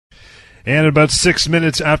And about 6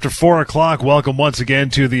 minutes after 4 o'clock, welcome once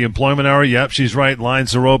again to the Employment Hour. Yep, she's right.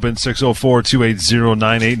 Lines are open,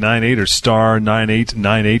 604-280-9898 or star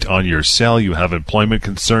 9898 on your cell. You have employment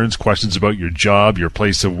concerns, questions about your job, your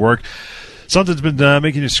place of work. Something's been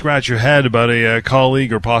making you scratch your head about a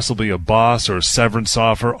colleague or possibly a boss or a severance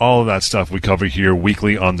offer. All of that stuff we cover here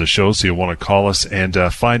weekly on the show, so you'll want to call us and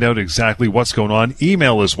find out exactly what's going on.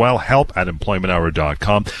 Email as well,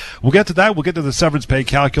 help@employmenthour.com. We'll get to that. We'll get to the severance pay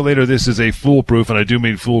calculator. This is a foolproof, and I do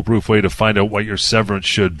mean foolproof, way to find out what your severance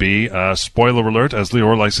should be. Spoiler alert, as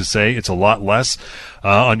Lior likes to say, it's a lot less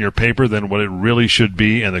on your paper than what it really should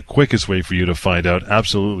be, and the quickest way for you to find out,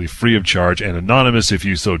 absolutely free of charge and anonymous if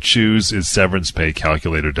you so choose, is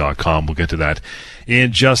severancepaycalculator.com. We'll get to that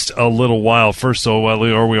in just a little while. First, though,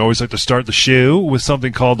 Lior, we always like to start the show with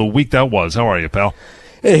something called The Week That Was. How are you, pal?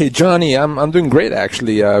 Hey, Johnny, I'm doing great,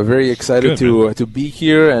 actually. Very excited to be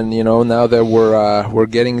here, and now that we're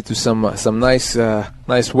getting into some nice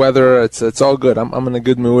weather, it's all good. I'm in a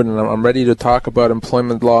good mood, and I'm ready to talk about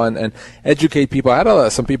employment law and educate people. I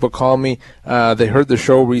had some people call me. They heard the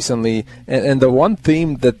show recently, and the one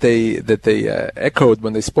theme that they echoed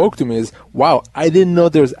when they spoke to me is, "Wow, I didn't know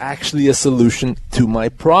there's actually a solution to my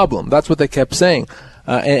problem." That's what they kept saying.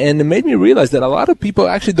 And it made me realize that a lot of people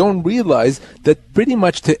actually don't realize that pretty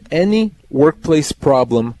much to any workplace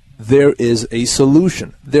problem, there is a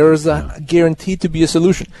solution. There is guaranteed to be a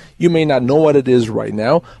solution. You may not know what it is right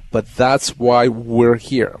now, but that's why we're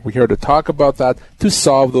here. We're here to talk about that, to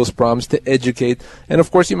solve those problems, to educate. And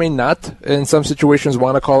of course, you may not, in some situations,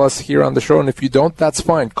 want to call us here on the show. And if you don't, that's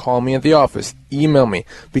fine. Call me at the office. Email me.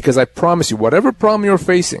 Because I promise you, whatever problem you're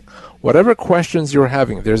facing, whatever questions you're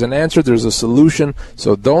having, there's an answer, there's a solution.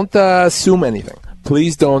 So don't assume anything.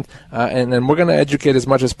 Please don't. And we're going to educate as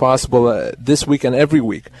much as possible this week and every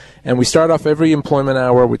week. And we start off every employment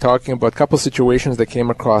hour. We're talking about a couple situations that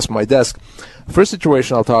came across my desk. First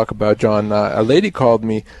situation I'll talk about, John, a lady called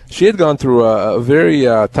me. She had gone through a very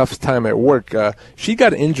tough time at work. She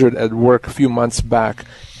got injured at work a few months back,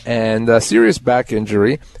 and a serious back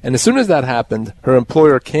injury. And as soon as that happened, her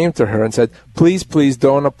employer came to her and said, please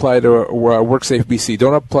don't apply to WorkSafe BC.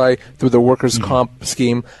 Don't apply through the workers' comp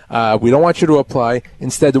scheme. We don't want you to apply.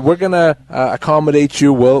 Instead, we're going to accommodate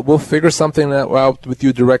you. We'll figure something out with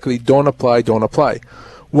you directly. Don't apply.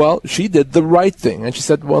 Well, she did the right thing, and she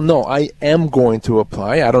said, well, no, I am going to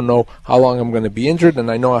apply. I don't know how long I'm going to be injured, and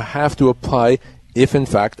I know I have to apply if, in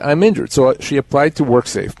fact, I'm injured. So she applied to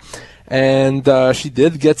WorkSafe. And she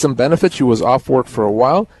did get some benefits. She was off work for a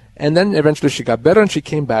while, and then eventually she got better and she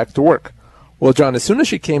came back to work. Well, John, as soon as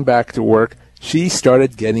she came back to work, she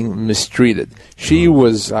started getting mistreated. She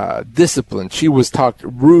was disciplined. She was talked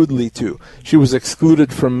rudely to. She was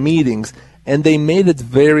excluded from meetings, and they made it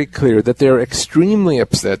very clear that they're extremely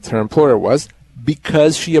upset, her employer was,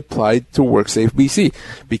 because she applied to WorkSafe BC,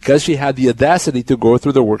 because she had the audacity to go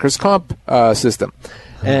through the workers' comp system.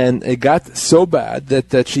 And it got so bad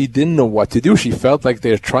that she didn't know what to do. She felt like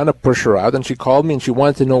they're trying to push her out, and she called me and she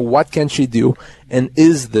wanted to know what can she do, and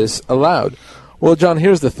is this allowed? Well, John,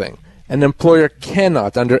 here's the thing. An employer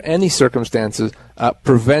cannot, under any circumstances,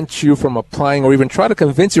 prevent you from applying or even try to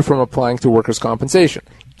convince you from applying to workers' compensation.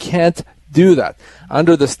 Can't do that.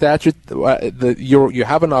 Under the statute, you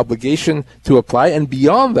have an obligation to apply, and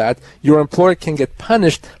beyond that, your employer can get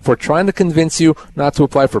punished for trying to convince you not to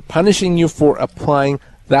apply, for punishing you for applying.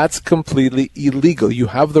 That's completely illegal. You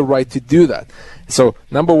have the right to do that. So,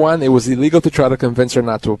 number one, it was illegal to try to convince her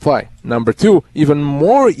not to apply. Number two, even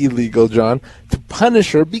more illegal, John, to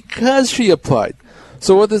punish her because she applied.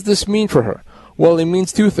 So what does this mean for her? Well, it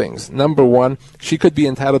means two things. Number one, she could be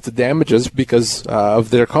entitled to damages because of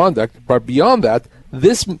their conduct. But beyond that,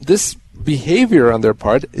 this behavior on their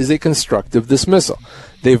part is a constructive dismissal.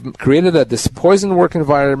 They've created this poison work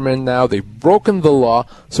environment now. They've broken the law,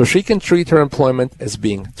 so she can treat her employment as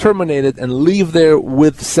being terminated and leave there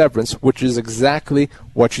with severance, which is exactly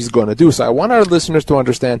what she's going to do. So I want our listeners to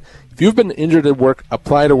understand, if you've been injured at work,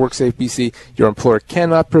 apply to WorkSafe BC. Your employer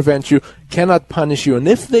cannot prevent you, cannot punish you, and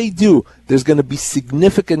if they do, there's going to be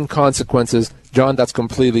significant consequences. John, that's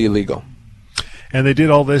completely illegal. And they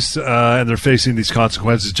did all this, and they're facing these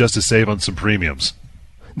consequences just to save on some premiums.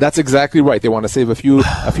 That's exactly right. They want to save a few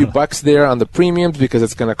bucks there on the premiums because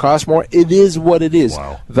it's going to cost more. It is what it is.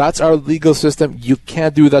 Wow. That's our legal system. You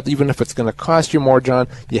can't do that even if it's going to cost you more, John.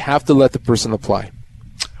 You have to let the person apply.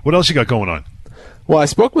 What else you got going on? Well, I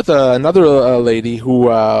spoke with another lady who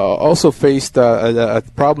also faced a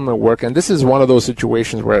problem at work, and this is one of those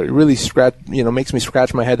situations where it really makes me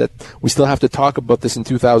scratch my head that we still have to talk about this in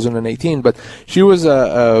 2018. But she was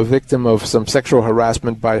a victim of some sexual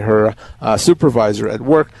harassment by her supervisor at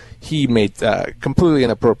work. He made completely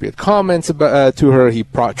inappropriate comments to her. He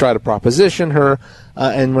tried to proposition her,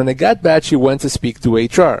 and when it got bad, she went to speak to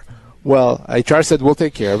HR. Well, HR said, we'll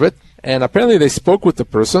take care of it. And apparently they spoke with the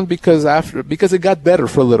person because it got better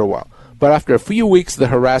for a little while. But after a few weeks, the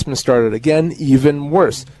harassment started again, even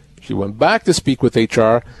worse. She went back to speak with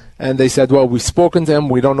HR, and they said, well, we've spoken to him,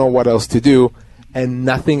 we don't know what else to do. And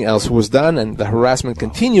nothing else was done, and the harassment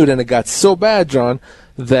continued, and it got so bad, John,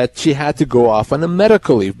 that she had to go off on a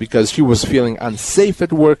medical leave because she was feeling unsafe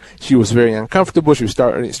at work. She was very uncomfortable. She was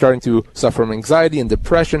starting to suffer from anxiety and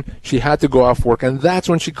depression. She had to go off work, and that's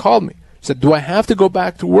when she called me. She said, do I have to go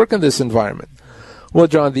back to work in this environment? Well,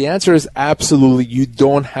 John, the answer is absolutely. You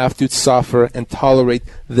don't have to suffer and tolerate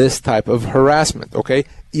this type of harassment, okay?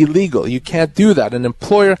 Illegal. You can't do that. An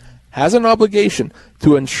employer has an obligation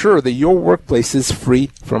to ensure that your workplace is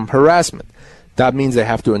free from harassment. That means they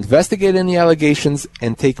have to investigate any allegations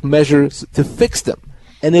and take measures to fix them.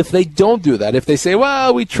 And if they don't do that, if they say,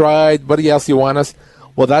 well, we tried, what else you want us?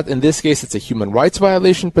 Well, that in this case, it's a human rights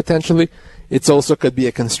violation potentially. It also could be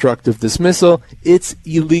a constructive dismissal. It's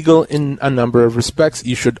illegal in a number of respects.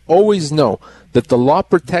 You should always know that the law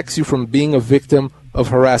protects you from being a victim of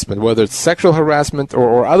harassment, whether it's sexual harassment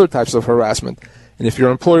or other types of harassment. And if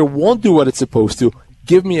your employer won't do what it's supposed to,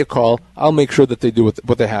 give me a call. I'll make sure that they do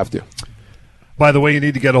what they have to. By the way, you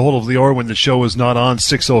need to get a hold of Lior when the show is not on,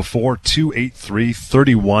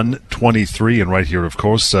 604-283-3123. And right here, of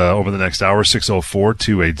course, over the next hour,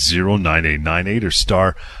 604-280-9898 or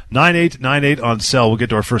star 9898 on cell. We'll get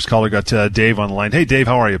to our first caller. Got Dave on the line. Hey, Dave,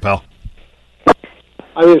 how are you, pal?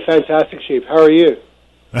 I'm in fantastic shape. How are you?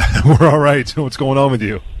 We're all right. What's going on with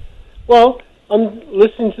you? Well, I'm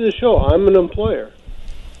listening to the show. I'm an employer.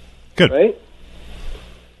 Good. Right?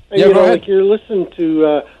 And, yeah, go ahead. like you're listening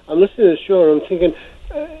to, I'm listening to the show and I'm thinking,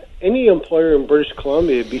 any employer in British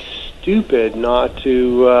Columbia would be stupid not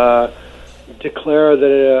to declare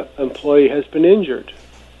that an employee has been injured.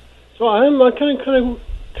 So I'm kind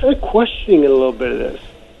of questioning it a little bit of this. Do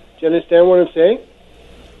you understand what I'm saying?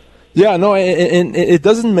 Yeah, no, and it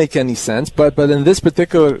doesn't make any sense. But in this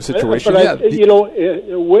particular situation, whether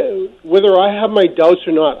I have my doubts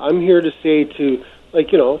or not, I'm here to say to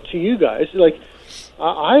you guys, like,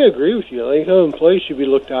 I agree with you. Like, employees should be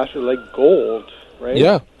looked after like gold, right?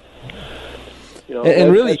 Yeah.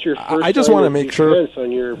 And really, I just want to make sure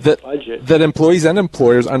that employees and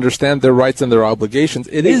employers understand their rights and their obligations.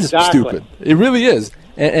 It is stupid. It really is.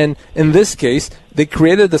 And in this case, they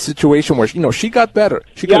created a situation where she got better.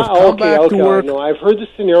 She could have come back to work. No, I've heard the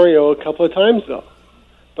scenario a couple of times though,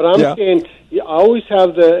 but I'm saying I always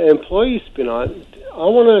have the employee spin on. I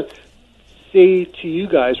want to say to you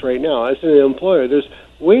guys right now, as an employer, there's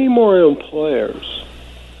way more employers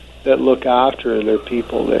that look after their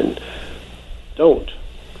people than don't.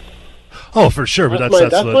 Oh, for sure, but that's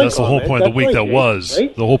the whole point of the week that was.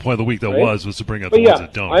 Right? The whole point of the week that was to bring up the ones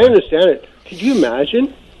that don't. I understand it. Could you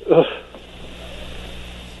imagine? Ugh.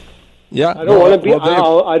 Yeah, I don't want to be.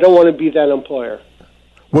 I don't want to be that employer.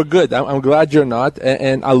 Well, good. I'm glad you're not.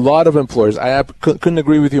 And a lot of employers, I couldn't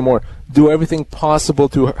agree with you more, do everything possible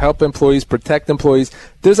to help employees, protect employees.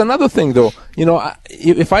 There's another thing, though.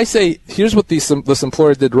 If I say, here's what this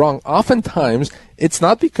employer did wrong, oftentimes it's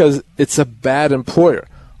not because it's a bad employer.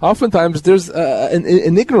 Oftentimes there's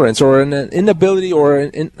an ignorance or an inability or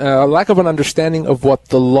a lack of an understanding of what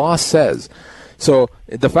the law says. So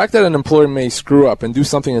the fact that an employer may screw up and do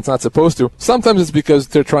something it's not supposed to, sometimes it's because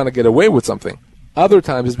they're trying to get away with something. Other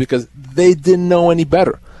times it's because they didn't know any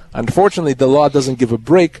better. Unfortunately, the law doesn't give a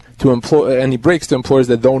break to any breaks to employers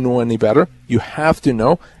that don't know any better. You have to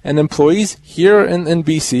know, and employees here in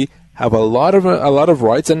BC have a lot of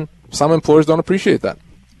rights, and some employers don't appreciate that.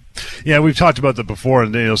 Yeah, we've talked about that before,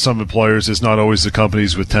 and some employers, it's not always the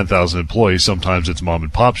companies with 10,000 employees. Sometimes it's mom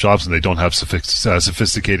and pop shops, and they don't have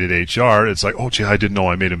sophisticated HR. It's like, oh, gee, I didn't know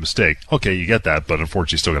I made a mistake. Okay, you get that, but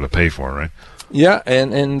unfortunately, you still got to pay for it, right? Yeah,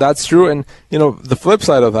 and that's true. And the flip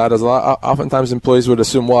side of that is oftentimes employees would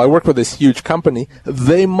assume, well, I work for this huge company,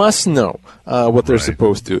 they must know what they're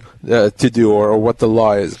supposed to do or what the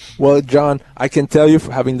law is. Well, John, I can tell you,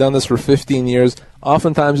 having done this for 15 years,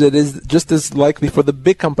 oftentimes it is just as likely for the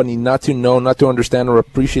big company not to know, not to understand or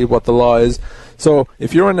appreciate what the law is. So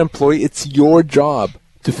if you're an employee, it's your job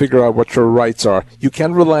to figure out what your rights are. You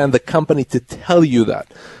can't rely on the company to tell you that.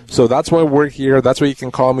 So that's why we're here. That's why you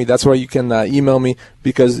can call me. That's why you can email me,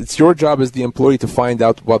 because it's your job as the employee to find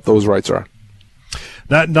out what those rights are.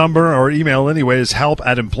 That number, or email anyway, is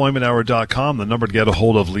help@employmenthour.com. The number to get a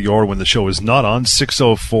hold of Lior when the show is not on,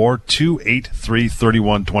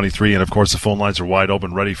 604-283-3123. And, of course, the phone lines are wide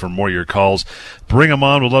open, ready for more of your calls. Bring them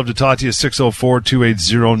on. We'd love to talk to you,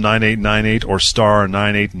 604-280-9898 or star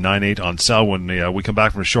 9898 on cell. When we come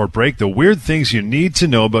back from a short break, the weird things you need to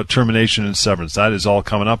know about termination and severance. That is all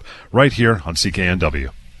coming up right here on CKNW.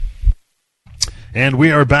 And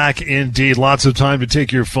we are back indeed. Lots of time to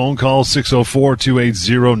take your phone calls,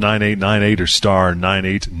 604-280-9898 or star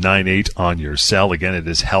 9898 on your cell. Again, it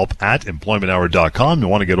is help@employmenthour.com. You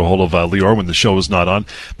want to get a hold of Lior when the show is not on.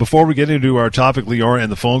 Before we get into our topic, Lior,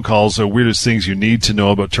 and the phone calls, weirdest things you need to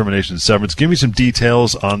know about termination and severance, give me some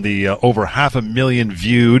details on the over 500,000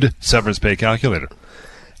 viewed severance pay calculator.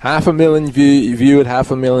 500,000 viewed,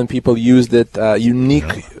 500,000 people used it,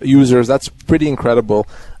 unique users. That's pretty incredible.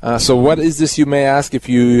 So what is this, you may ask, if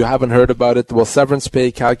you haven't heard about it? Well,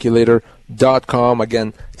 severancepaycalculator.com.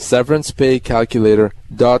 Again,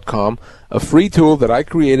 severancepaycalculator.com. A free tool that I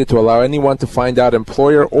created to allow anyone to find out,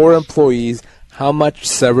 employer or employees, how much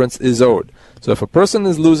severance is owed. So if a person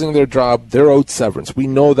is losing their job, they're owed severance. We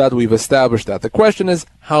know that. We've established that. The question is,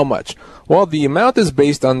 how much? Well, the amount is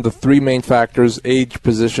based on the three main factors: age,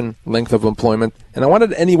 position, length of employment. And I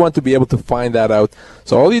wanted anyone to be able to find that out.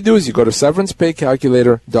 So all you do is you go to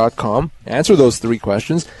severancepaycalculator.com, answer those three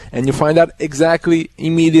questions, and you find out exactly,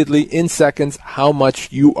 immediately, in seconds, how much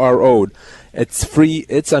you are owed. It's free.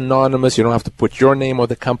 It's anonymous. You don't have to put your name or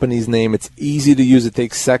the company's name. It's easy to use. It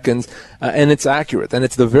takes seconds, and it's accurate. And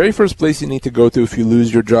it's the very first place you need to go to if you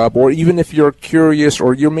lose your job, or even if you're curious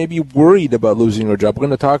or you're maybe worried about losing your job. We're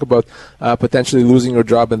going to talk about potentially losing your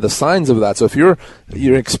job and the signs of that. So if you're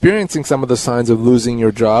experiencing some of the signs of losing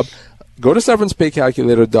your job, go to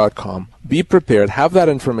severancepaycalculator.com. Be prepared. Have that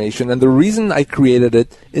information. And the reason I created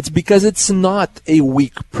it, it's because it's not a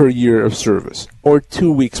week per year of service or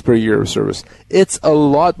 2 weeks per year of service. It's a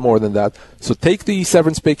lot more than that. So take the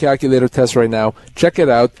Severance Pay Calculator test right now. Check it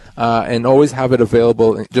out, and always have it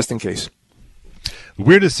available just in case. The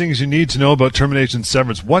weirdest things you need to know about termination and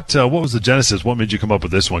severance. What was the genesis? What made you come up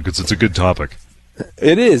with this one? Because it's a good topic.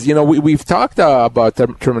 It is. We've talked about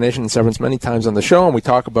termination and severance many times on the show, and we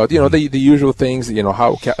talk about, the usual things,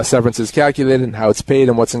 how severance is calculated and how it's paid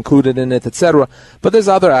and what's included in it, etc. But there's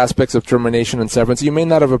other aspects of termination and severance you may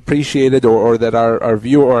not have appreciated, or that our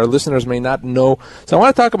viewer or our listeners may not know. So I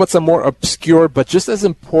want to talk about some more obscure but just as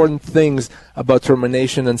important things about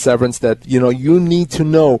termination and severance that, you need to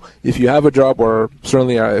know if you have a job, or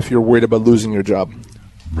certainly if you're worried about losing your job.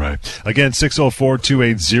 Right. Again,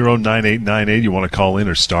 604-280-9898. You want to call in,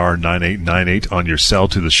 or star 9898 on your cell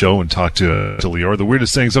to the show and talk to Lior. The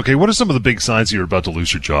weirdest things. Okay, what are some of the big signs you're about to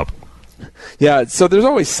lose your job? Yeah, so there's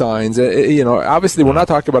always signs. Obviously, we're not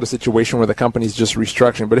talking about a situation where the company's just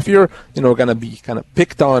restructuring. But if you're, going to be kind of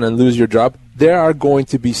picked on and lose your job, there are going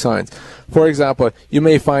to be signs. For example, you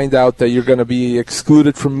may find out that you're going to be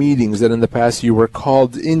excluded from meetings that in the past you were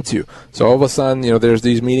called into. So all of a sudden, there's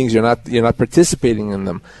these meetings, you're not participating in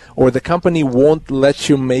them, or the company won't let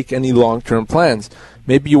you make any long-term plans.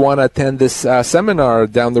 Maybe you want to attend this seminar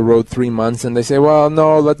down the road 3 months, and they say, well,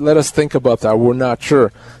 no, let us think about that. We're not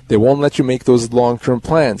sure. They won't let you make those long-term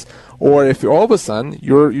plans. Or if all of a sudden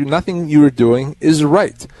nothing you're doing is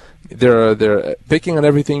right. They're picking on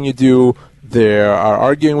everything you do. They are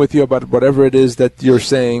arguing with you about whatever it is that you're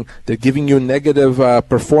saying. They're giving you negative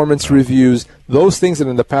performance reviews. Those things that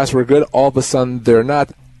in the past were good, all of a sudden they're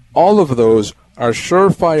not. All of those are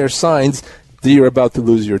surefire signs that you're about to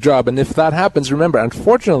lose your job. And if that happens, remember,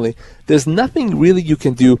 unfortunately, there's nothing really you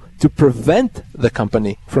can do to prevent the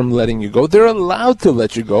company from letting you go. They're allowed to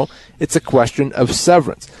let you go. It's a question of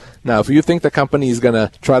severance. Now, if you think the company is going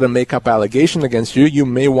to try to make up allegation against you, you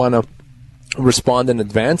may want to respond in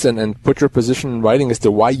advance and put your position in writing as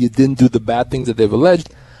to why you didn't do the bad things that they've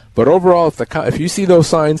alleged. But overall, if you see those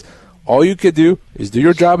signs, all you could do is do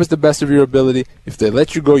your job as the best of your ability. If they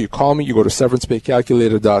let you go, you call me, you go to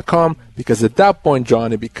severancepaycalculator.com, because at that point,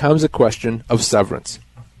 John, it becomes a question of severance.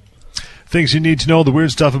 Things you need to know, the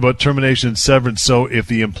weird stuff about termination and severance. So if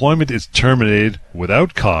the employment is terminated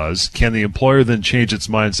without cause, can the employer then change its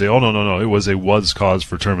mind and say, oh, no, it was cause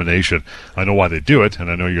for termination. I know why they do it, and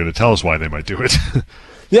I know you're going to tell us why they might do it.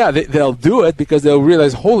 Yeah, they'll do it because they'll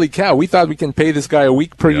realize, holy cow, we thought we can pay this guy a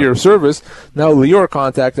week per year of service. Now Lior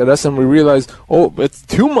contacted us and we realized, it's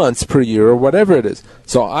 2 months per year or whatever it is.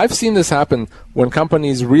 So I've seen this happen when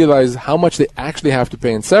companies realize how much they actually have to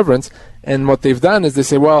pay in severance. And what they've done is they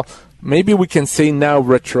say, well, maybe we can say now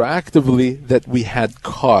retroactively that we had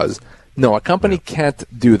cause. No, a company can't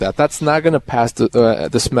do that. That's not going to pass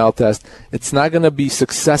the smell test. It's not going to be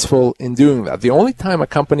successful in doing that. The only time a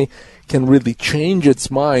company can really change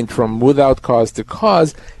its mind from without cause to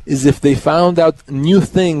cause is if they found out new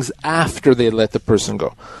things after they let the person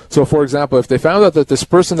go. So, for example, if they found out that this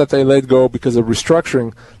person that they let go because of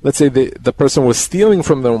restructuring, let's say the person was stealing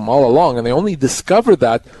from them all along, and they only discovered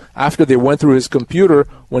that after they went through his computer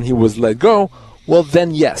when he was let go, well, then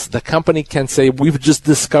yes, the company can say, we've just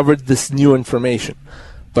discovered this new information.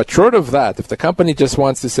 But short of that, if the company just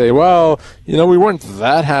wants to say, well, we weren't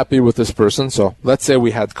that happy with this person, so let's say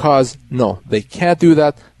we had cause, no, they can't do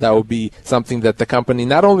that. That would be something that the company,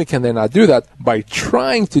 not only can they not do that, by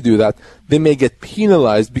trying to do that, they may get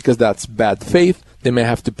penalized because that's bad faith. They may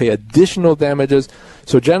have to pay additional damages.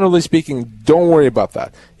 So generally speaking, don't worry about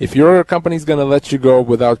that. If your company's going to let you go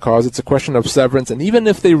without cause, it's a question of severance. And even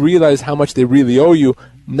if they realize how much they really owe you,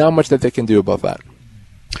 not much that they can do about that.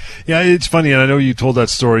 Yeah, it's funny, and I know you told that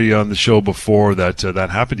story on the show before that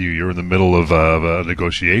that happened to you. You were in the middle of a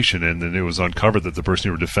negotiation, and then it was uncovered that the person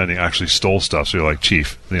you were defending actually stole stuff. So you're like,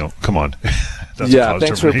 Chief, come on. That's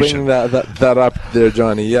thanks for bringing that up there,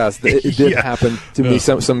 Johnny. Yes, it did happen to me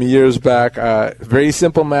some years back. Very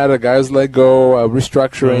simple matter. Guy was let go,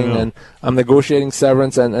 restructuring, and I'm negotiating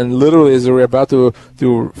severance, and literally as we're about to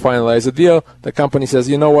finalize the deal, the company says,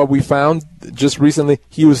 you know what, we found just recently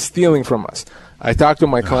he was stealing from us. I talked to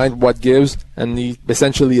my client, what gives, and he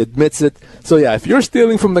essentially admits it. So yeah, if you're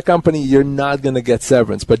stealing from the company, you're not going to get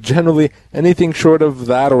severance. But generally, anything short of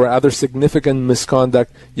that or other significant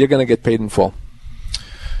misconduct, you're going to get paid in full.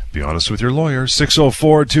 Be honest with your lawyer.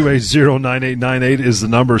 604-280-9898 is the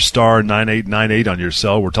number, star 9898 on your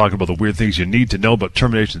cell. We're talking about the weird things you need to know about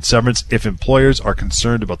termination and severance. If employers are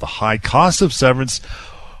concerned about the high cost of severance,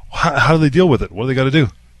 how do they deal with it? What do they got to do?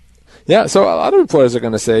 Yeah, so a lot of employers are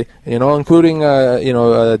going to say, including,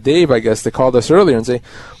 Dave, I guess, they called us earlier and say,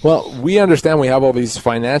 well, we understand we have all these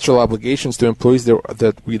financial obligations to employees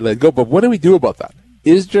that we let go, but what do we do about that?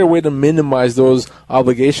 Is there a way to minimize those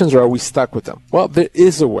obligations, or are we stuck with them? Well, there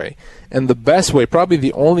is a way, and the best way, probably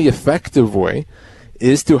the only effective way,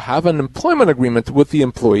 is to have an employment agreement with the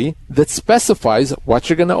employee that specifies what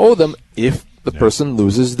you're going to owe them if the person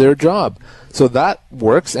loses their job. So that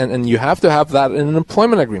works, and you have to have that in an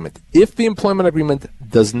employment agreement. If the employment agreement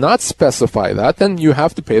does not specify that, then you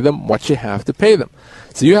have to pay them what you have to pay them.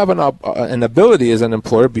 So you have an ability as an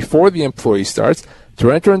employer before the employee starts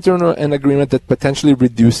to enter into an agreement that potentially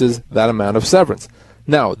reduces that amount of severance.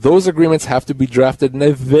 Now, those agreements have to be drafted in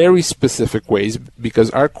a very specific ways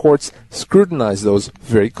because our courts scrutinize those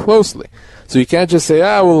very closely. So you can't just say,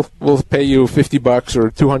 we'll pay you $50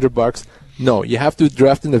 or $200. No, you have to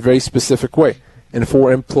draft in a very specific way. And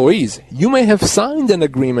for employees, you may have signed an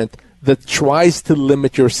agreement that tries to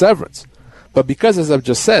limit your severance. But because, as I've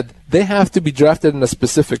just said, they have to be drafted in a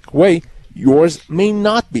specific way, yours may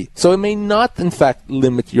not be. So it may not, in fact,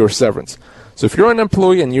 limit your severance. So if you're an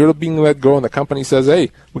employee and you're being let go and the company says, hey,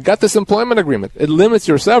 we got this employment agreement, it limits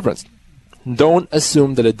your severance, don't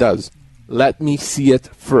assume that it does. Let me see it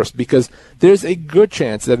first, because there's a good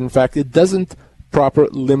chance that, in fact, it doesn't proper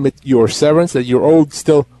limit your severance, that you're owed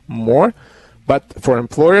still more. But for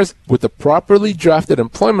employers, with a properly drafted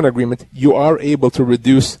employment agreement, you are able to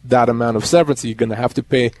reduce that amount of severance that you're going to have to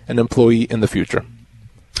pay an employee in the future.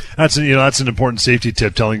 That's an important safety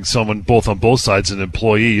tip, telling someone on both sides, an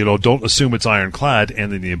employee, don't assume it's ironclad,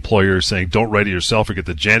 and then the employer is saying, don't write it yourself or get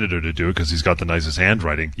the janitor to do it because he's got the nicest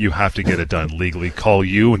handwriting. You have to get it done legally. Call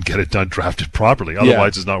you and get it done drafted properly.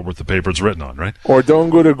 Otherwise, it's not worth the paper it's written on, right? Or don't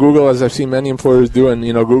go to Google, as I've seen many employers do, and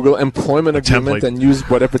Google employment agreement and use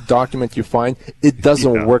whatever document you find. It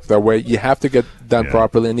doesn't work that way. You have to get done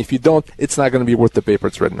properly, and if you don't, it's not going to be worth the paper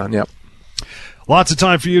it's written on. Yeah. Lots of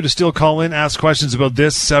time for you to still call in, ask questions about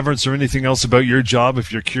this, severance, or anything else about your job.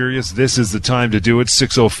 If you're curious, this is the time to do it.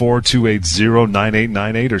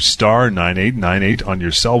 604-280-9898 or star 9898 on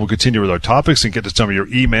your cell. We'll continue with our topics and get to some of your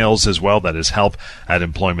emails as well. That is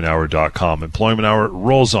help@employmenthour.com. Employment Hour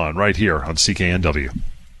rolls on right here on CKNW.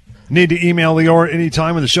 Need to email Lior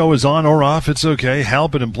anytime when the show is on or off? It's okay.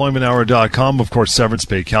 Help@employmenthour.com. Of course,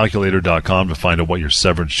 severancepaycalculator.com to find out what your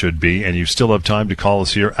severance should be. And you still have time to call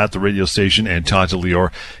us here at the radio station and talk to Lior.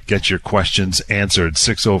 Get your questions answered.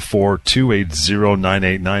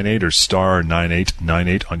 604-280-9898 or star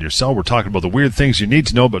 9898 on your cell. We're talking about the weird things you need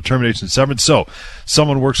to know about termination and severance. So,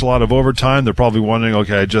 someone works a lot of overtime. They're probably wondering,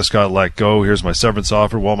 okay, I just got let go. Here's my severance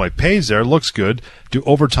offer. Well, my pay's there. Looks good. Do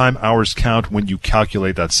overtime hours count when you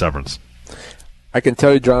calculate that severance? I can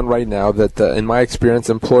tell you, John, right now that in my experience,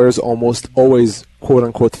 employers almost always,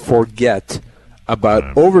 quote-unquote, forget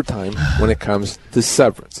about overtime when it comes to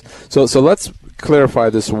severance. So let's clarify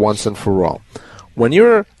this once and for all. When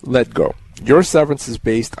you're let go, your severance is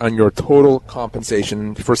based on your total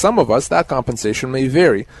compensation. For some of us, that compensation may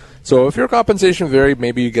vary. So if your compensation varies,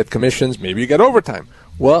 maybe you get commissions, maybe you get overtime.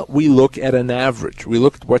 Well, we look at an average. We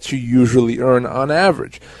look at what you usually earn on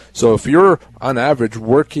average. So if you're on average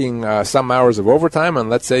working some hours of overtime, and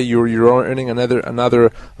let's say you're earning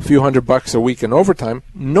another few $100 a week in overtime,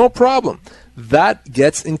 no problem. That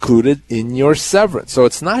gets included in your severance. So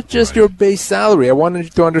it's not just your base salary. I wanted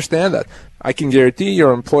you to understand that. I can guarantee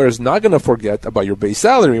your employer is not going to forget about your base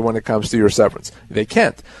salary when it comes to your severance. They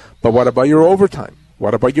can't. But what about your overtime?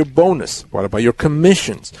 What about your bonus? What about your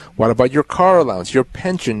commissions? What about your car allowance, your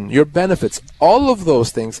pension, your benefits? All of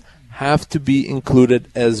those things have to be included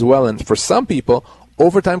as well. And for some people,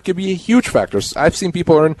 overtime can be a huge factor. I've seen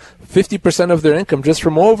people earn 50% of their income just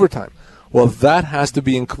from overtime. Well, that has to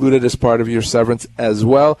be included as part of your severance as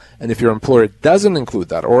well. And if your employer doesn't include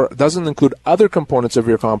that or doesn't include other components of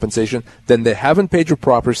your compensation, then they haven't paid your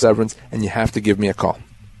proper severance, and you have to give me a call.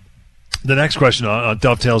 The next question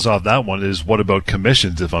dovetails off that one is, what about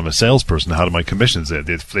commissions? If I'm a salesperson, how do my commissions?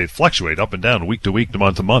 They fluctuate up and down, week to week,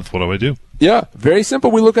 month to month. What do I do? Yeah, very simple.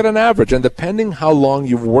 We look at an average, and depending how long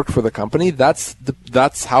you've worked for the company, that's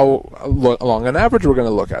how long an average we're going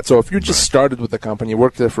to look at. So if you just started with the company,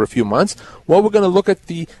 worked there for a few months, well, we're going to look at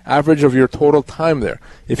the average of your total time there.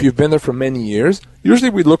 If you've been there for many years, usually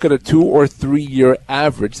we look at a 2 or 3 year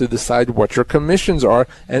average to decide what your commissions are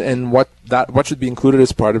and what should be included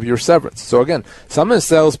as part of your severance. So again, some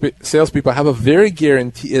salespeople have a very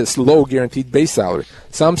low guaranteed base salary.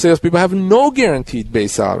 Some salespeople have no guaranteed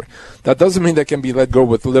base salary. That doesn't mean they can be let go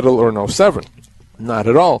with little or no severance. Not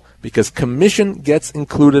at all, because commission gets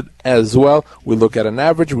included as well. We look at an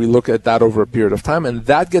average, we look at that over a period of time, and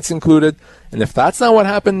that gets included. And if that's not what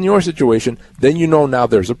happened in your situation, then you know now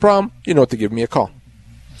there's a problem. You know to give me a call.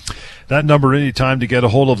 That number anytime to get a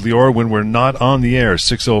hold of Lior when we're not on the air,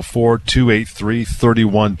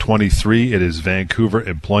 604-283-3123. It is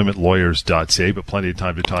VancouverEmploymentLawyers.ca, but plenty of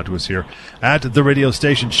time to talk to us here at the radio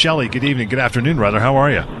station. Shelley, good evening, good afternoon, rather. How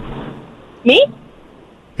are you? Me?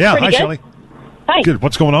 Yeah, Pretty hi, good. Shelley. Hi. Good.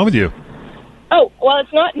 What's going on with you? Oh, well,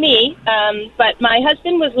 it's not me, but my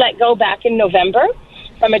husband was let go back in November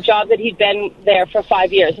from a job that he'd been there for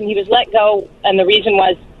 5 years, and he was let go, and the reason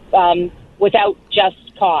was without just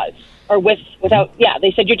cause. Or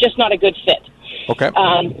they said, you're just not a good fit. Okay.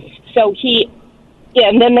 And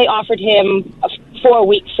then they offered him a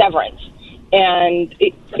 4-week severance. And,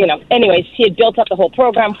 anyways, he had built up the whole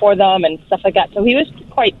program for them and stuff like that. So he was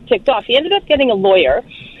quite ticked off. He ended up getting a lawyer,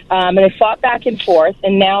 and they fought back and forth.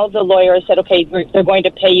 And now the lawyer said, okay, they're going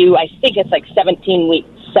to pay you, I think it's like 17 weeks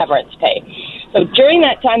severance pay. So during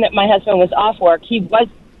that time that my husband was off work, he was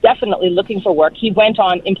definitely looking for work. He went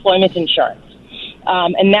on employment insurance.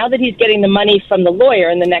 And now that he's getting the money from the lawyer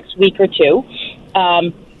in the next week or two,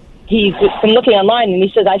 he's been looking online, and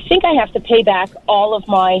he says, I think I have to pay back all of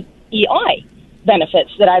my EI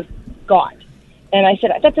benefits that I've got. And I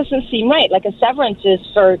said, that doesn't seem right. Like a severance is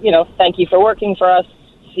for, thank you for working for us,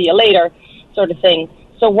 see you later, sort of thing.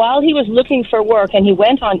 So while he was looking for work and he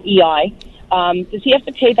went on EI, does he have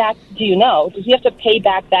to pay back, do you know, does he have to pay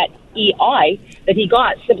back that EI that he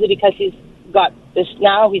got simply because he's got this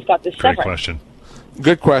Great severance? question.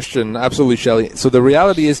 Good question. Absolutely, Shelley. So the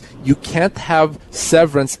reality is you can't have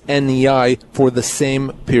severance and EI for the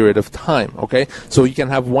same period of time, okay? So you can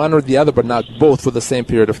have one or the other, but not both for the same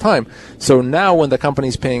period of time. So now when the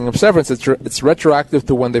company's paying him severance, it's retroactive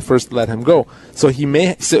to when they first let him go. So he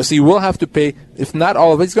will have to pay, if not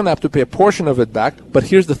all of it, he's going to have to pay a portion of it back. But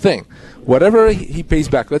here's the thing. Whatever he pays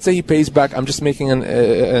back, let's say he pays back, I'm just making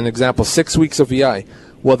an example, 6 weeks of EI.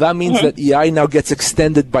 Well, that means that EI now gets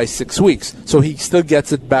extended by 6 weeks. So he still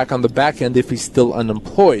gets it back on the back end if he's still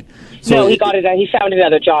unemployed. So no, he got it. He found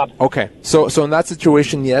another job. Okay. So in that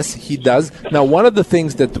situation, yes, he does. Now, one of the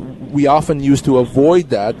things that we often use to avoid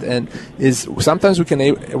that and is sometimes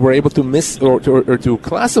we're able to miss or to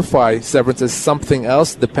classify severance as something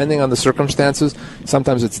else depending on the circumstances.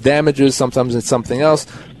 Sometimes it's damages, sometimes it's something else,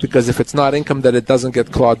 because if it's not income that it doesn't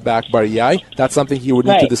get clawed back by EI, that's something he would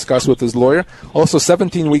need to discuss with his lawyer. Also,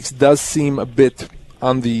 17 weeks does seem a bit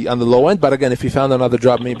on the low end, but again, if he found another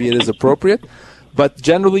job, maybe it is appropriate. But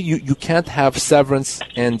generally, you can't have severance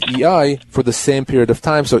and EI for the same period of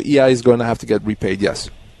time, so EI is going to have to get repaid, yes.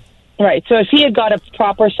 Right. So if he had got a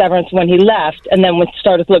proper severance when he left and then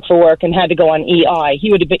started to look for work and had to go on EI,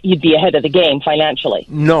 he'd be ahead of the game financially.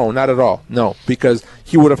 No, not at all. No, because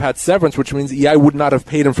he would have had severance, which means EI would not have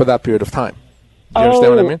paid him for that period of time. Do you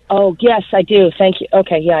understand what I mean? Oh, yes, I do. Thank you.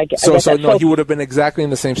 Okay, yeah, I get that. So he would have been exactly in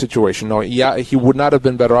the same situation. No, he would not have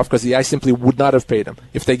been better off because EI simply would not have paid him.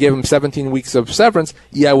 If they gave him 17 weeks of severance,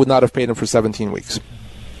 EI would not have paid him for 17 weeks.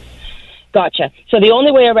 Gotcha. So the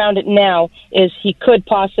only way around it now is he could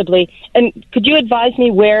possibly, and could you advise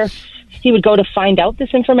me where he would go to find out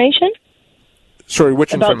this information? Sorry,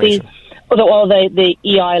 which about information? The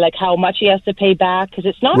EI, like how much he has to pay back, because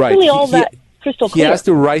it's not really all that crystal clear. He has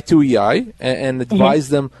to write to EI and advise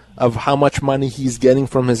them of how much money he's getting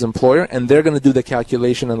from his employer, and they're going to do the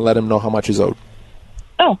calculation and let him know how much is owed.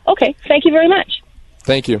 Oh, okay. Thank you very much.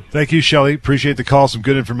 Thank you. Thank you, Shelley. Appreciate the call. Some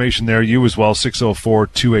good information there. You as well,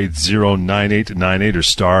 604-280-9898 or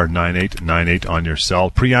star 9898 on your cell.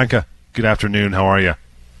 Priyanka, good afternoon. How are you?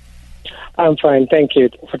 I'm fine. Thank you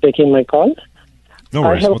for taking my call. No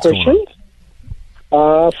worries. I have What's a question.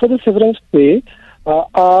 For the severance pay,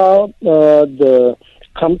 are the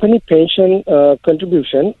company pension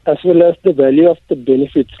contribution as well as the value of the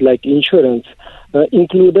benefits like insurance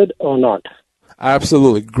included or not?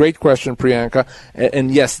 Absolutely. Great question, Priyanka.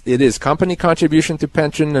 And yes, it is. Company contribution to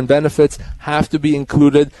pension and benefits have to be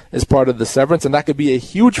included as part of the severance, and that could be a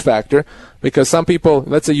huge factor because some people,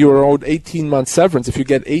 let's say you are owed 18 months severance, if you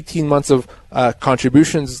get 18 months of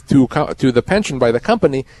contributions to the pension by the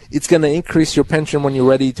company, it's going to increase your pension when you're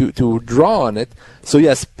ready to draw on it. So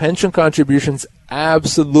yes, pension contributions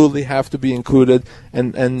absolutely have to be included,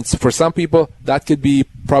 and for some people, that could be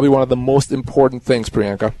probably one of the most important things,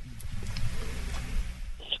 Priyanka.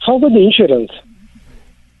 How about the insurance?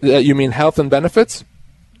 You mean health and benefits?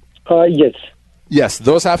 Yes. Yes,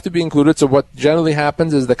 those have to be included. So what generally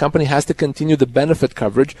happens is the company has to continue the benefit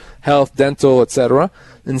coverage, health, dental, etc.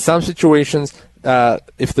 In some situations,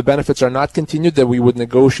 if the benefits are not continued, then we would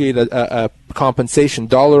negotiate a compensation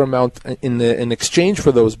dollar amount in exchange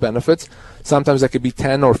for those benefits. Sometimes that could be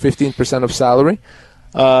 10 or 15% of salary.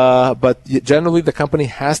 But generally, the company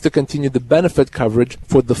has to continue the benefit coverage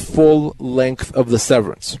for the full length of the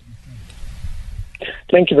severance.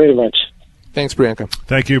 Thank you very much. Thanks, Priyanka.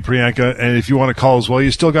 Thank you, Priyanka. And if you want to call as well,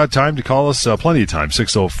 you still got time to call us. Plenty of time.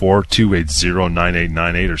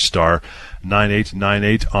 604-280-9898 or star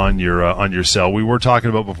 9898 on your cell. We were talking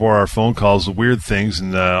about before our phone calls the weird things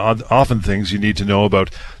and often things you need to know about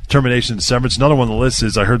termination and severance. Another one on the list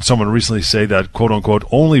is I heard someone recently say that, quote unquote,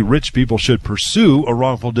 only rich people should pursue a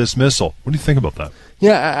wrongful dismissal. What do you think about that?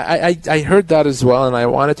 Yeah, I heard that as well, and I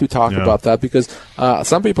wanted to talk about that because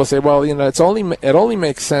some people say, well, it only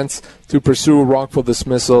makes sense to pursue wrongful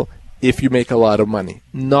dismissal if you make a lot of money.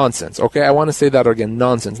 Nonsense. Okay, I want to say that again.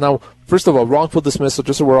 Nonsense. Now, first of all, wrongful dismissal,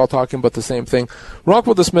 just so we're all talking about the same thing,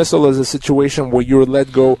 wrongful dismissal is a situation where you're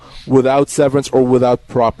let go without severance or without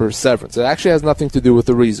proper severance. It actually has nothing to do with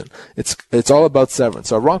the reason. It's all about severance.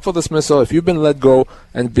 So wrongful dismissal, if you've been let go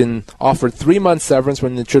and been offered 3 months severance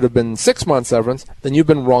when it should have been 6 months severance, then you've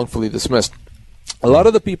been wrongfully dismissed. A lot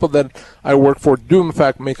of the people that I work for do, in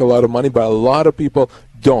fact, make a lot of money, but a lot of people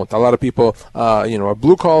don't. A lot of people, are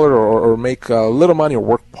blue collar or make little money or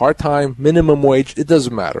work part-time, minimum wage. It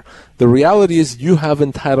doesn't matter. The reality is you have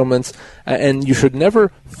entitlements, and you should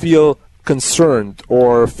never feel concerned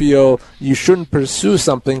or feel you shouldn't pursue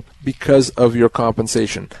something because of your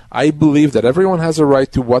compensation. I believe that everyone has a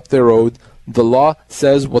right to what they're owed. The law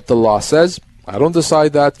says what the law says. I don't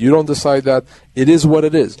decide that. You don't decide that. It is what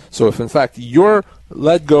it is. So if, in fact, you're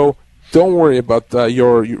let go, don't worry about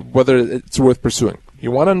whether it's worth pursuing.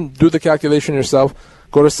 You want to do the calculation yourself,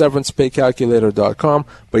 go to severancepaycalculator.com,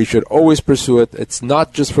 but you should always pursue it. It's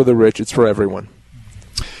not just for the rich, it's for everyone.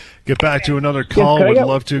 Get back to another call. Would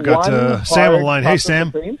love to. Got Sam on the line. Hey,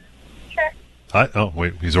 Sam. Sure. Hi. Oh,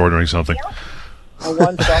 wait. He's ordering something.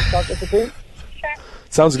 One chocolate supreme. Sure.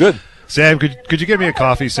 Sounds good. Sam, could you give me a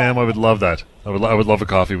coffee, Sam? I would love that. I would love a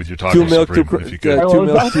coffee with your taco supreme, if you could. 2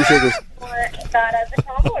 milk, 2 sugars.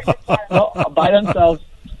 No, by themselves.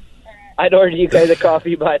 I'd order you guys a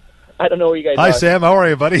coffee, but I don't know where you guys are. Hi, Sam. How are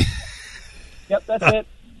you, buddy? Yep, that's it.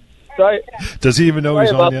 Sorry. Does he even know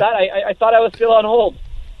he's on yet? Sorry about that. I thought I was still on hold.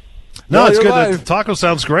 No, it's good. Live. The taco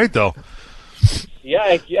sounds great, though. Yeah,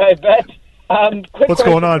 I bet. What's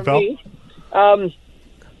going on, pal?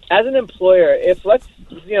 As an employer, if we're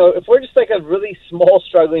just like a really small,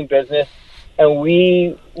 struggling business, and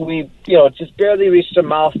we just barely reached a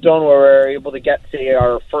milestone where we're able to get, say,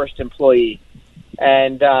 our first employee,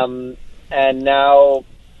 and now,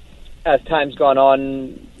 as time's gone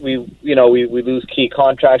on, we lose key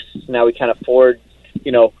contracts. Now we can't afford,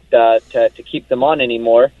 to keep them on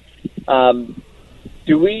anymore.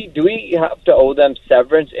 Do we have to owe them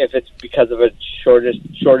severance if it's because of a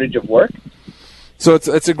shortage of work? So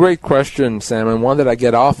it's a great question, Sam, and one that I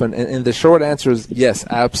get often. And the short answer is yes,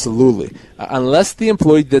 absolutely. Unless the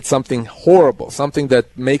employee did something horrible, something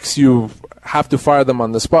that makes you have to fire them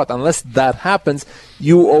on the spot, unless that happens,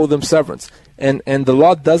 you owe them severance. And the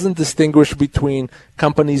law doesn't distinguish between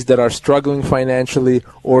companies that are struggling financially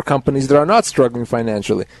or companies that are not struggling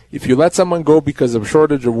financially. If you let someone go because of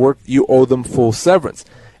shortage of work, you owe them full severance.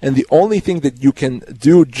 And the only thing that you can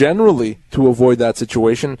do generally to avoid that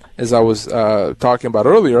situation, as I was talking about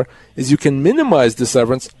earlier, is you can minimize the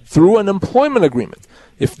severance through an employment agreement.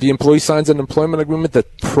 If the employee signs an employment agreement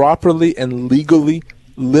that properly and legally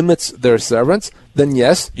limits their severance, then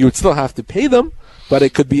yes, you would still have to pay them, but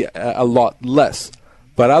it could be a lot less.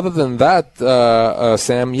 But other than that,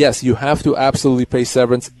 Sam, yes, you have to absolutely pay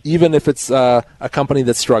severance, even if it's a company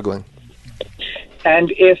that's struggling.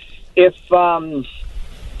 And if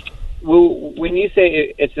when you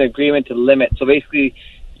say it's an agreement to limit, so basically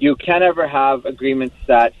you can never have agreements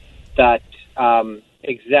that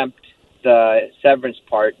exempt the severance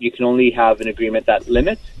part. You can only have an agreement that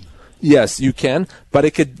limits. Yes, you can, but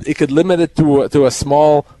it could limit it to a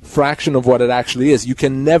small fraction of what it actually is. You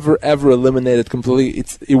can never ever eliminate it completely.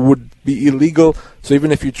 It would be illegal. So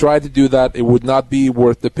even if you tried to do that, it would not be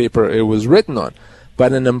worth the paper it was written on.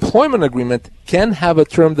 But an employment agreement can have a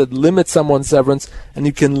term that limits someone's severance, and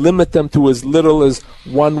you can limit them to as little as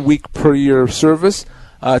 1 week per year service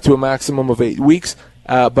to a maximum of 8 weeks.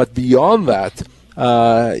 But beyond that,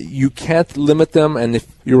 you can't limit them. And if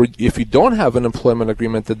you don't have an employment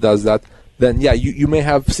agreement that does that, then yeah, you may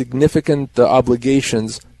have significant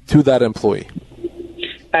obligations to that employee.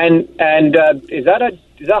 And is that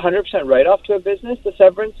 100% write-off to a business, the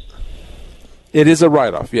severance? It is a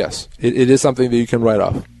write-off, yes. It is something that you can write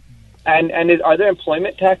off. And are there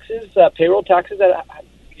employment taxes, payroll taxes that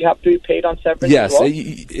you have to be paid on severance? Yes, as well?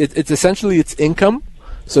 it's essentially it's income.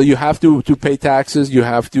 So you have to pay taxes. You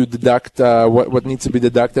have to deduct what needs to be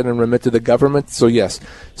deducted and remit to the government. So yes,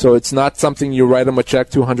 so it's not something you write them a check,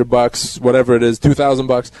 $200, whatever it is,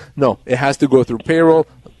 $2,000. No, it has to go through payroll,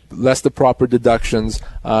 less the proper deductions,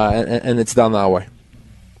 and it's done that way.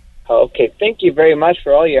 Okay, thank you very much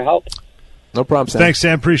for all your help. No problem, Sam. Thanks,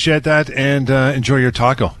 Sam. Appreciate that. And enjoy your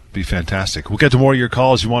taco. Be fantastic. We'll get to more of your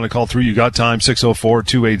calls. You want to call through, you got time,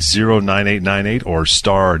 604-280-9898 or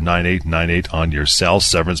star 9898 on your cell,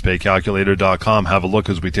 severancepaycalculator.com. Have a look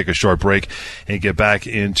as we take a short break and get back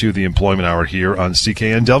into the employment hour here on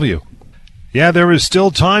CKNW. Yeah, there is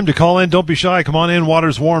still time to call in. Don't be shy. Come on in.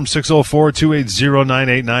 Water's warm.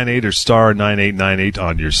 604-280-9898 or star 9898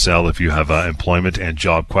 on your cell. If you have employment and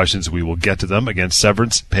job questions, we will get to them. Again,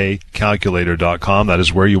 severancepaycalculator.com. That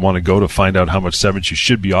is where you want to go to find out how much severance you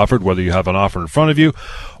should be offered, whether you have an offer in front of you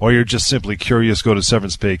or you're just simply curious. Go to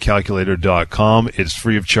severancepaycalculator.com. It's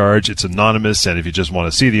free of charge. It's anonymous. And if you just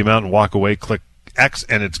want to see the amount and walk away, click X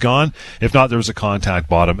and it's gone. If not, there's a contact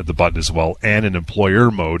bottom at the button as well, and an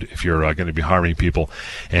employer mode if you're going to be hiring people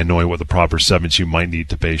and knowing what the proper severance you might need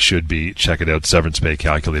to pay should be. Check it out,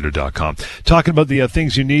 severancepaycalculator.com. Talking about the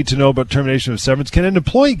things you need to know about termination of severance. Can an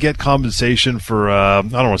employee get compensation for I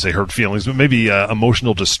don't want to say hurt feelings, but maybe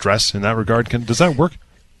emotional distress in that regard? Does that work?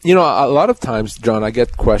 You know, a lot of times, John, I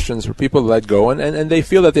get questions where people let go and they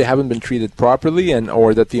feel that they haven't been treated properly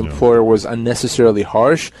or that the employer was unnecessarily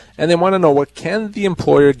harsh, and they want to know, what can the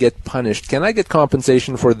employer get punished? Can I get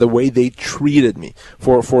compensation for the way they treated me,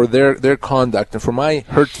 for their conduct, and for my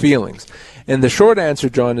hurt feelings? And the short answer,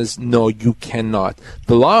 John, is no, you cannot.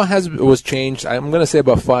 The law was changed, I'm going to say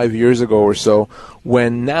about 5 years ago or so,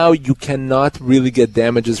 when now you cannot really get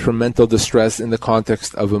damages from mental distress in the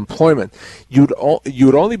context of employment. You'd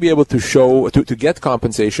only be able to show to get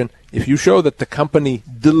compensation if you show that the company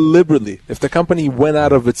deliberately, if the company went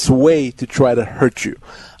out of its way to try to hurt you.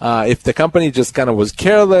 If the company just kind of was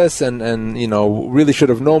careless and really should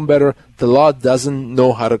have known better, the law doesn't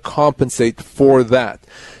know how to compensate for that.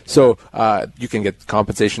 So you can get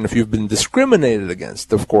compensation if you've been discriminated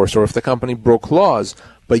against, of course, or if the company broke laws.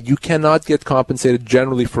 But you cannot get compensated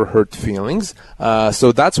generally for hurt feelings.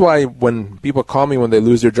 So that's why when people call me when they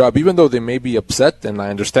lose their job, even though they may be upset, and I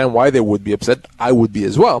understand why they would be upset, I would be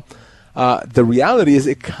as well, the reality is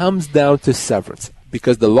it comes down to severance.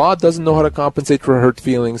 Because the law doesn't know how to compensate for hurt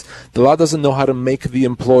feelings. The law doesn't know how to make the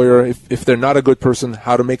employer, if they're not a good person,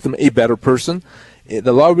 how to make them a better person.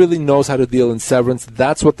 The law really knows how to deal in severance.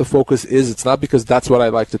 That's what the focus is. It's not because that's what I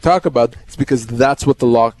like to talk about. It's because that's what the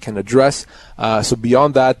law can address. So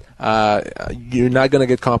beyond that, you're not going to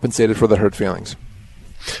get compensated for the hurt feelings.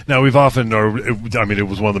 Now, it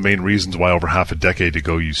was one of the main reasons why over half a decade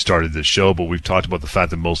ago you started this show, but we've talked about the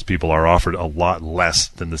fact that most people are offered a lot less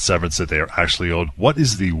than the severance that they are actually owed. What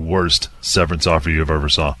is the worst severance offer you've ever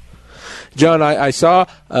saw? John, I saw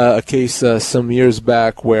a case some years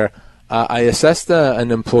back where I assessed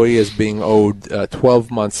an employee as being owed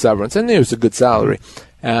 12 months severance, and it was a good salary.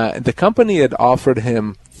 The company had offered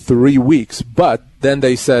him 3 weeks, but then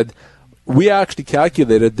they said, we actually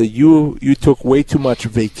calculated that you took way too much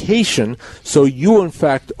vacation, so you, in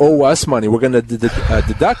fact, owe us money. We're going to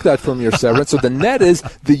deduct that from your severance. So the net is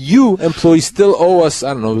that you, employees, still owe us,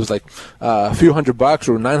 I don't know, it was like a few $100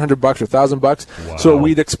 or $900 or $1,000. Wow. So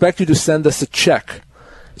we'd expect you to send us a check.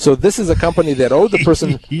 So this is a company that owed the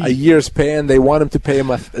person a year's pay, and they want him to pay him,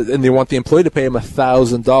 and they want the employee to pay him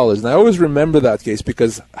 $1,000. And I always remember that case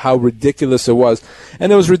because how ridiculous it was,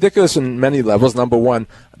 and it was ridiculous in many levels. Number one,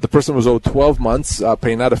 the person was owed 12 months,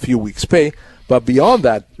 paying out a few weeks' pay. But beyond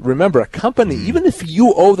that, remember, a company, even if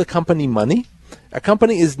you owe the company money, a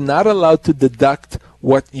company is not allowed to deduct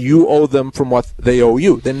what you owe them from what they owe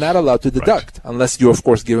you. They're not allowed to deduct, unless you, of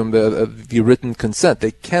course, give them the written consent.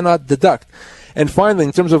 They cannot deduct. And finally,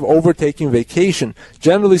 in terms of overtaking vacation,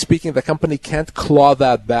 generally speaking, the company can't claw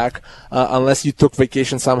that back unless you took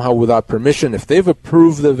vacation somehow without permission. If they've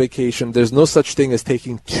approved the vacation, there's no such thing as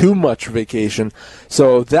taking too much vacation.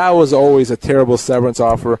 So that was always a terrible severance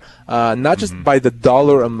offer, not just by the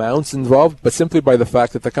dollar amounts involved, but simply by the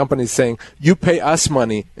fact that the company is saying, you pay us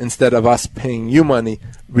money instead of us paying you money.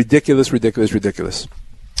 Ridiculous, ridiculous, ridiculous.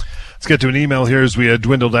 Let's get to an email here as we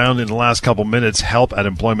dwindle down in the last couple minutes.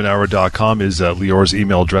 help@employmenthour.com is Lior's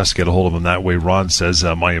email address. Get a hold of him that way. Ron says,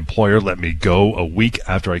 my employer let me go a week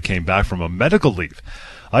after I came back from a medical leave.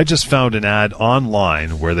 I just found an ad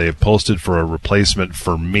online where they have posted for a replacement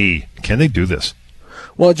for me. Can they do this?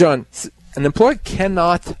 Well, John, an employer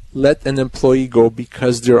cannot let an employee go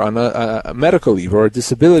because they're on a medical leave or a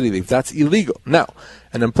disability leave. That's illegal. Now,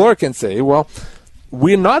 an employer can say, well,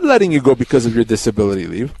 we're not letting you go because of your disability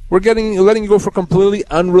leave. We're letting you go for completely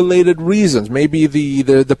unrelated reasons. Maybe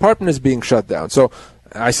the department is being shut down. So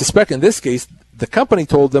I suspect in this case, the company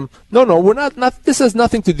told them, no, we're not, this has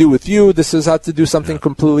nothing to do with you. This has had to do something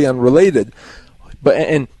completely unrelated.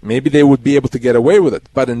 And maybe they would be able to get away with it.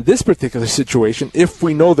 But in this particular situation, if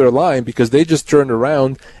we know they're lying because they just turned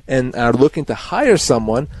around and are looking to hire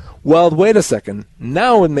someone, well, wait a second.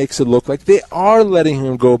 Now it makes it look like they are letting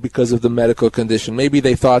him go because of the medical condition. Maybe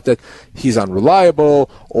they thought that he's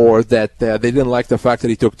unreliable or that they didn't like the fact that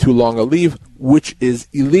he took too long a leave, which is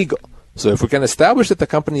illegal. So if we can establish that the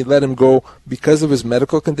company let him go because of his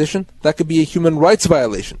medical condition, that could be a human rights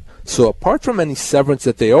violation. So apart from any severance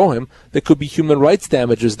that they owe him, there could be human rights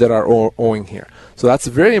damages that are owing here. So that's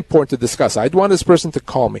very important to discuss. I'd want this person to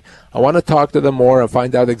call me. I want to talk to them more and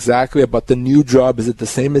find out exactly about the new job. Is it the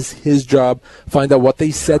same as his job? Find out what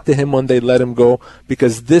they said to him when they let him go,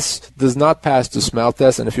 because this does not pass the smell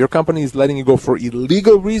test. And if your company is letting you go for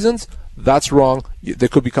illegal reasons, that's wrong. There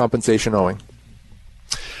could be compensation owing.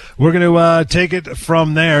 We're going to take it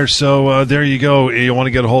from there. So there you go. You want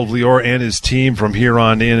to get a hold of Lior and his team from here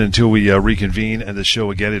on in until we reconvene. And the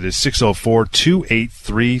show again, it is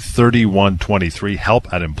 604-283-3123.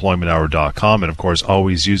 help@employmenthour.com. And, of course,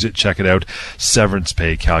 always use it. Check it out,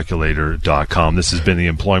 severancepaycalculator.com. This has been the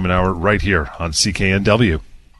Employment Hour right here on CKNW.